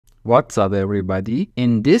What's up everybody?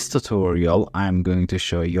 In this tutorial, I'm going to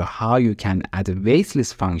show you how you can add a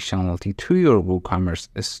waitlist functionality to your WooCommerce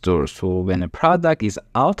store. So when a product is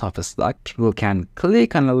out of stock, people can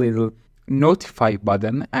click on a little notify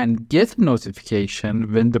button and get a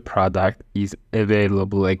notification when the product is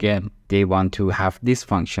available again. They want to have this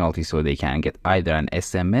functionality so they can get either an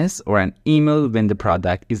SMS or an email when the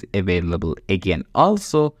product is available again.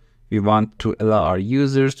 Also, we want to allow our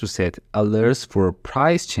users to set alerts for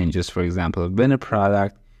price changes. For example, when a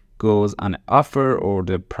product goes on offer or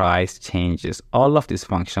the price changes. All of these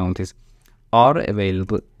functionalities are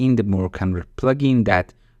available in the MoreConvert plugin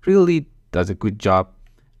that really does a good job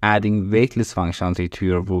adding waitlist functionality to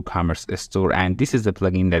your WooCommerce store. And this is the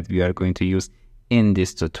plugin that we are going to use in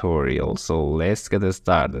this tutorial. So let's get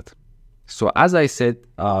started. So as I said,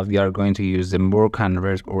 we are going to use the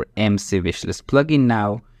MoreConvert or MC Wishlist plugin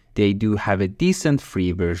now. They do have a decent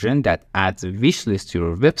free version that adds a wishlist to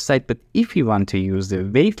your website, but if you want to use the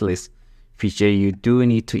waitlist feature, you do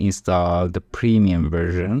need to install the premium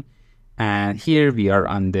version. And here we are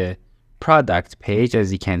on the product page,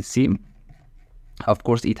 as you can see. Of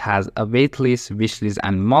course, it has a waitlist, wishlist,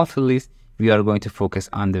 and multi-list. We are going to focus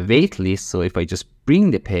on the waitlist. So if I just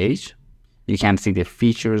bring the page, you can see the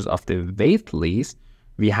features of the waitlist.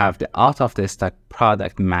 We have the out of the stock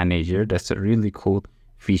product manager. That's a really cool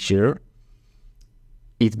feature.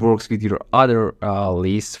 It works with your other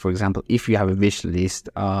lists. For example, if you have a wish list,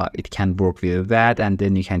 it can work with that, and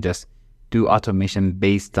then you can just do automation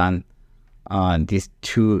based on these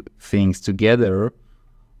two things together.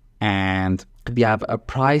 And we have a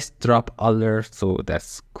price drop alert, so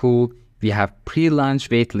that's cool. We have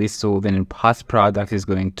pre-launch waitlist, so when a past product is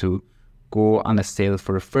going to go on a sale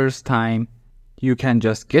for the first time, you can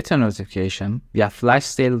just get a notification. We have flash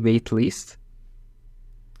sale waitlist.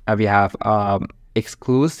 We have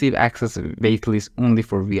exclusive access waitlist only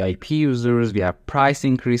for VIP users. We have price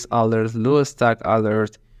increase alerts, low stock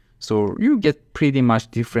alert. So you get pretty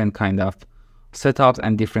much different kind of setups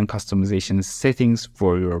and different customization settings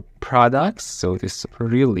for your products. So this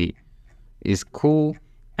really is cool.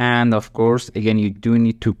 And of course, again, you do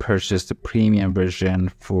need to purchase the premium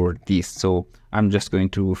version for this. So I'm just going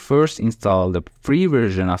to first install the free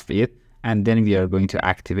version of it, and then we are going to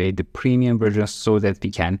activate the premium version so that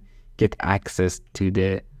we can get access to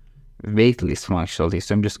the waitlist functionality.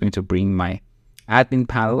 So I'm just going to bring my admin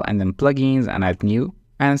panel and then plugins and add new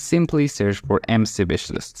and simply search for MC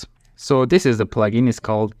Wishlist. So this is the plugin. It's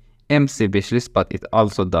called MC Wishlist, but it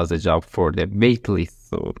also does a job for the waitlist.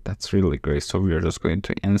 So that's really great. So we are just going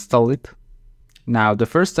to install it. Now, the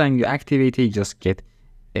first time you activate it, you just get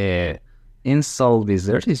a install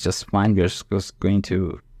wizard. It's just fine. We're just going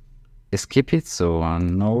to skip it. So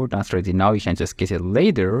no, not ready now. You can just get it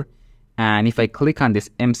later. And if I click on this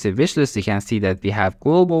MC Wishlist, you can see that we have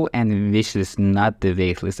global and wishlist, not the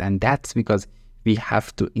waitlist. And that's because we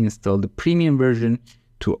have to install the premium version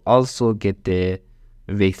to also get the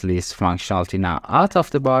waitlist functionality. Now, out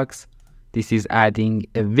of the box, this is adding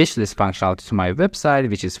a wishlist functionality to my website,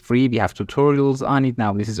 which is free. We have tutorials on it.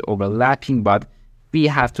 Now, this is overlapping, but we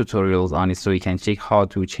have tutorials on it, so you can check how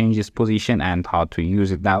to change this position and how to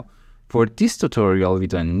use it. Now, for this tutorial, we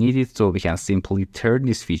don't need it, so we can simply turn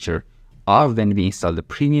this feature off when we install the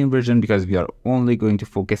premium version, because we are only going to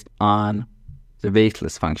focus on the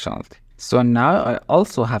waitlist functionality. So now I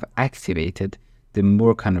also have activated the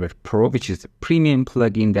MoreConvert Pro, which is a premium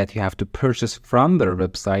plugin that you have to purchase from their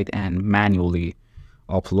website and manually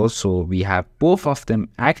upload. So we have both of them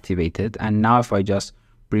activated. And now if I just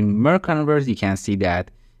bring MoreConvert, you can see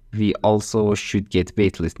that we also should get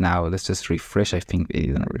waitlist. Now let's just refresh. I think we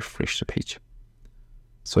didn't refresh the page.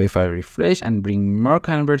 So if I refresh and bring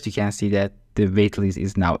MoreConvert, you can see that the waitlist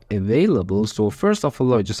is now available. So first of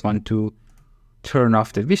all, I just want to turn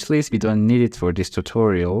off the wishlist. We don't need it for this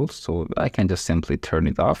tutorial, so I can just simply turn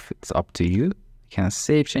it off. It's up to you. You can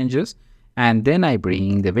save changes, and then I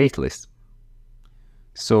bring the waitlist.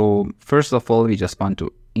 So first of all, we just want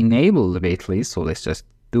to enable the waitlist. So let's just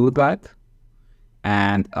do that,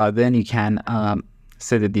 and then you can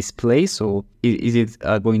set a display. So is it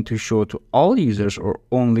going to show to all users or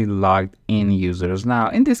only logged in users? Now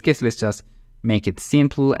in this case, let's just make it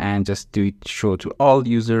simple and just do it show to all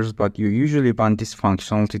users, but you usually want this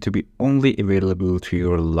functionality to be only available to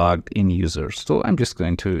your logged in users. So I'm just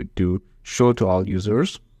going to do show to all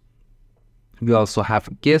users. We also have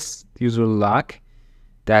guest user log.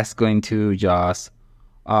 That's going to just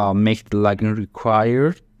make the login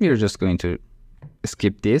required. We're just going to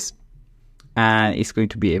skip this, and it's going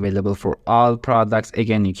to be available for all products.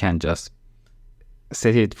 Again, you can just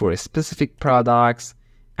set it for specific products.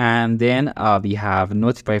 And then we have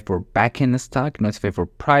notify for backend stock, notify for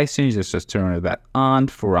price change. Let's just turn that on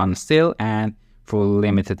for on sale and for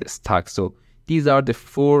limited stock. So these are the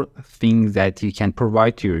 4 things that you can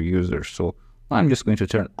provide to your users. So I'm just going to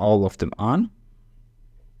turn all of them on.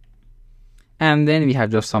 And then we have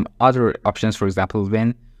just some other options. For example,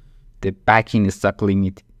 when the backend stock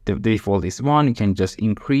limit, the default is 1, you can just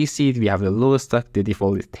increase it. We have the lowest stock, the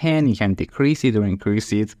default is 10, you can decrease it or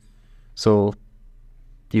increase it. So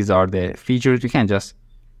these are the features. You can just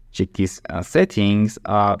check these settings.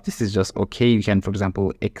 This is just okay. You can, for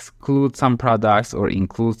example, exclude some products or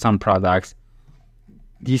include some products.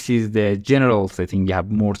 This is the general setting. We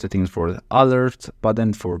have more settings for the alert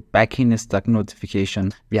button, for backend stock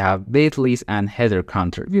notification. We have waitlist and header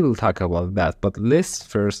counter. We will talk about that, but let's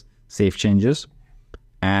first save changes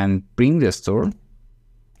and bring the store.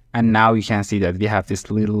 And now you can see that we have this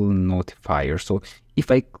little notifier. So if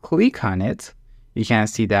I click on it, you can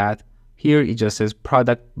see that here it just says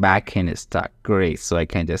product backend stock. Great. So I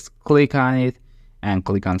can just click on it and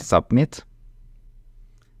click on submit.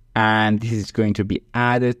 And this is going to be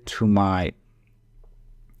added to my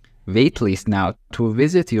waitlist. Now, to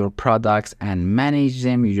visit your products and manage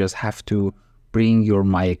them, you just have to bring your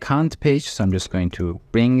My Account page. So I'm just going to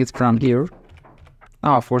bring it from here.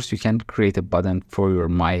 Now, of course, you can create a button for your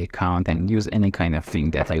My Account and use any kind of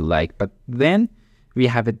thing that I like. But then we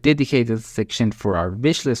have a dedicated section for our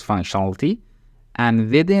wishlist functionality. And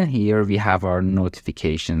within here, we have our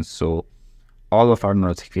notifications. So all of our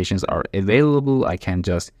notifications are available. I can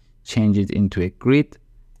just change it into a grid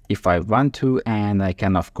if I want to. And I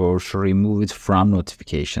can, of course, remove it from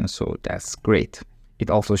notifications. So that's great. It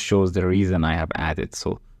also shows the reason I have added,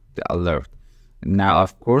 so the alert. Now,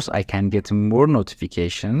 of course, I can get more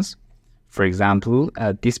notifications. For example,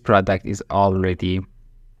 this product is already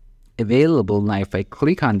available. Now, if I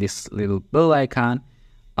click on this little bell icon,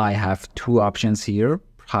 I have 2 options here,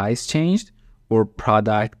 price changed or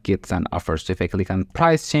product gets an offer. So if I click on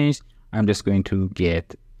price changed, I'm just going to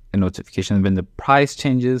get a notification when the price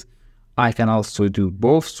changes. I can also do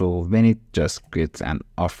both, so when it just gets an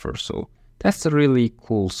offer. So that's really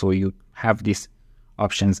cool. So you have these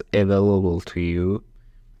options available to you.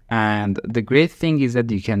 And the great thing is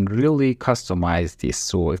that you can really customize this.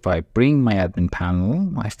 So if I bring my admin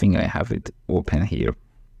panel, I think I have it open here.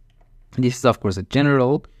 This is, of course, a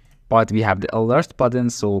general, but we have the alert button.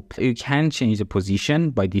 So you can change the position.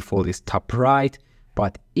 By default, it's top right.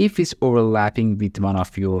 But if it's overlapping with one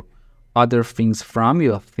of your other things from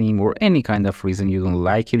your theme or any kind of reason you don't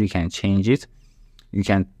like it, you can change it. You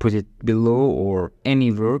can put it below or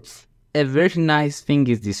anywhere. A very nice thing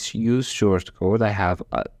is this use shortcode. I have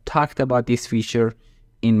talked about this feature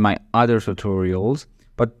in my other tutorials,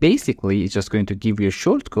 but basically it's just going to give you a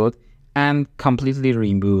shortcode and completely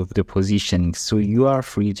remove the positioning. So you are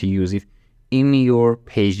free to use it in your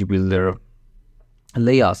page builder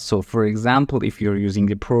layout. So for example, if you're using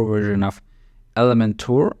the pro version of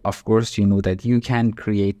Elementor, of course, you know that you can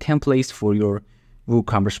create templates for your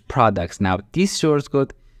WooCommerce products. Now, this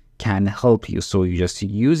shortcode can help you. So you just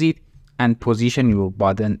use it and position your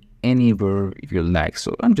button anywhere if you like.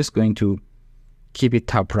 So I'm just going to keep it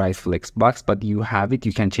top right flex box, but you have it.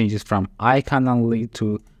 You can change it from icon only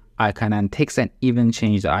to icon and text and even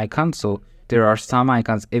change the icon. So there are some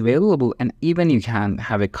icons available, and even you can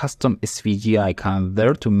have a custom SVG icon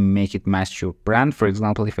there to make it match your brand. For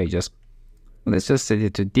example, if I just, let's just set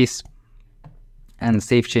it to this and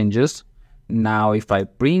save changes. Now, if I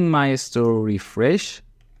bring my store refresh,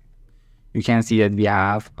 you can see that we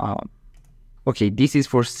have, okay, this is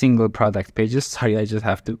for single product pages. Sorry, I just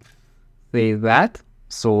have to say that.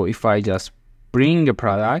 So if I just bring the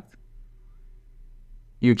product,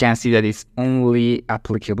 you can see that it's only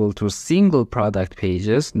applicable to single product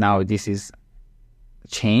pages. Now this is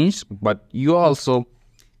changed, but you also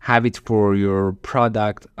have it for your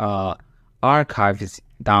product archives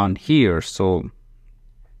down here. So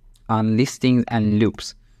on listings and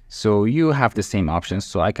loops. So you have the same options.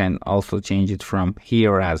 So I can also change it from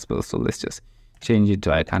here as well. So let's just change it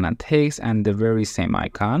to icon and text and the very same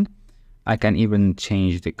icon. I can even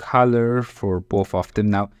change the color for both of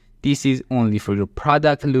them. Now, this is only for your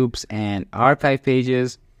product loops and archive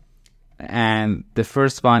pages. And the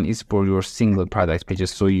first one is for your single product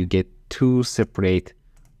pages. So you get 2 separate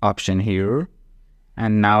options here.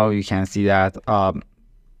 And now you can see that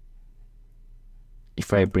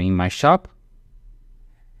if I bring my shop,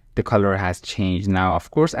 the color has changed. Now, of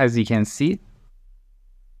course, as you can see,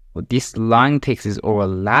 this long text is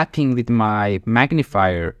overlapping with my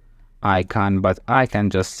magnifier icon, but I can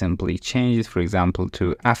just simply change it, for example,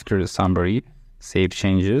 to after the summary, save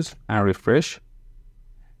changes and refresh.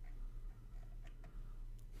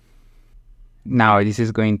 Now this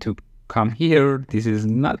is going to come here. This is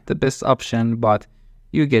not the best option, but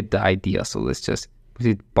you get the idea. So let's just put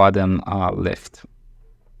it bottom left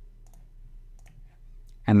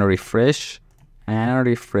and refresh and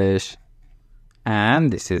refresh,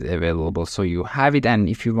 and this is available. So you have it, and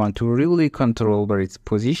if you want to really control where it's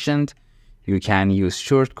positioned, you can use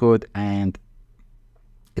shortcode and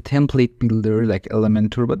a template builder like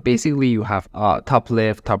Elementor. But basically you have top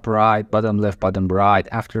left, top right, bottom left, bottom right,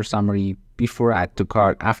 after summary, before add to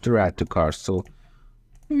cart, after add to cart. So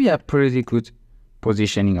we have pretty good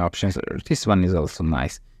positioning options. This one is also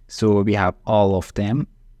nice. So we have all of them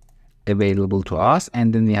available to us,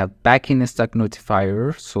 and then we have back in stock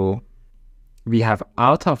notifier. So we have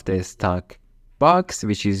out of the stock box,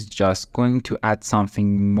 which is just going to add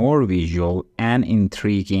something more visual and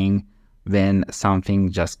intriguing when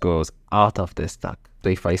something just goes out of the stock. So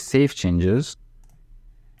if I save changes,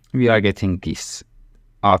 we are getting this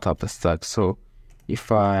out of the stock. So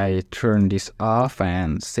if I turn this off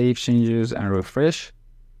and save changes and refresh,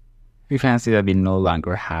 you can see that we no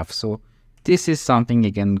longer have. So this is something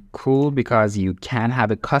again cool, because you can have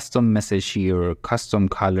a custom message here, custom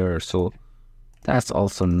color. So that's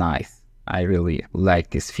also nice. I really like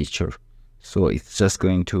this feature. So it's just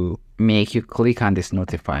going to make you click on this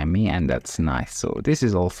notify me, and that's nice. So this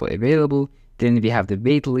is also available. Then we have the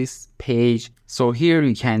waitlist page. So here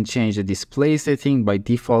you can change the display setting. By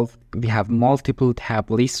default, we have multiple tab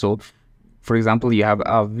lists. So for example, you have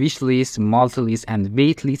a wish list, multi-list, and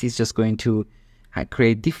waitlist is just going to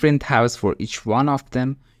create different tabs for each one of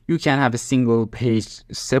them. You can have a single page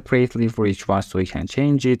separately for each one, so you can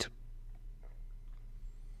change it.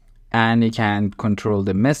 And you can control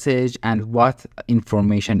the message and what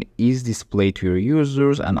information is displayed to your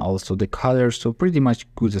users, and also the colors. So pretty much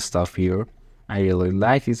good stuff here. I really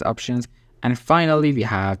like these options. And finally, we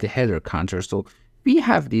have the header counter. So we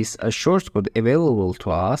have this shortcode available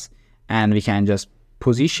to us, and we can just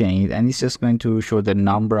position it, and it's just going to show the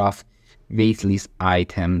number of waitlist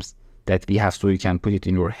items that we have. So you can put it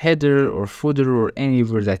in your header or footer or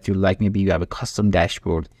anywhere that you like. Maybe you have a custom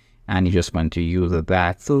dashboard and you just want to use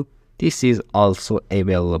that. So this is also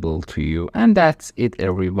available to you. And that's it,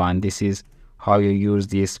 everyone. This is how you use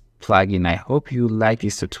this plugin. I hope you like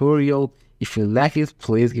this tutorial. If you like it,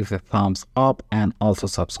 please give it a thumbs up and also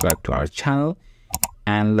subscribe to our channel.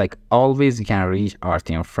 And like always, you can reach our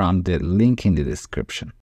team from the link in the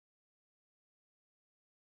description.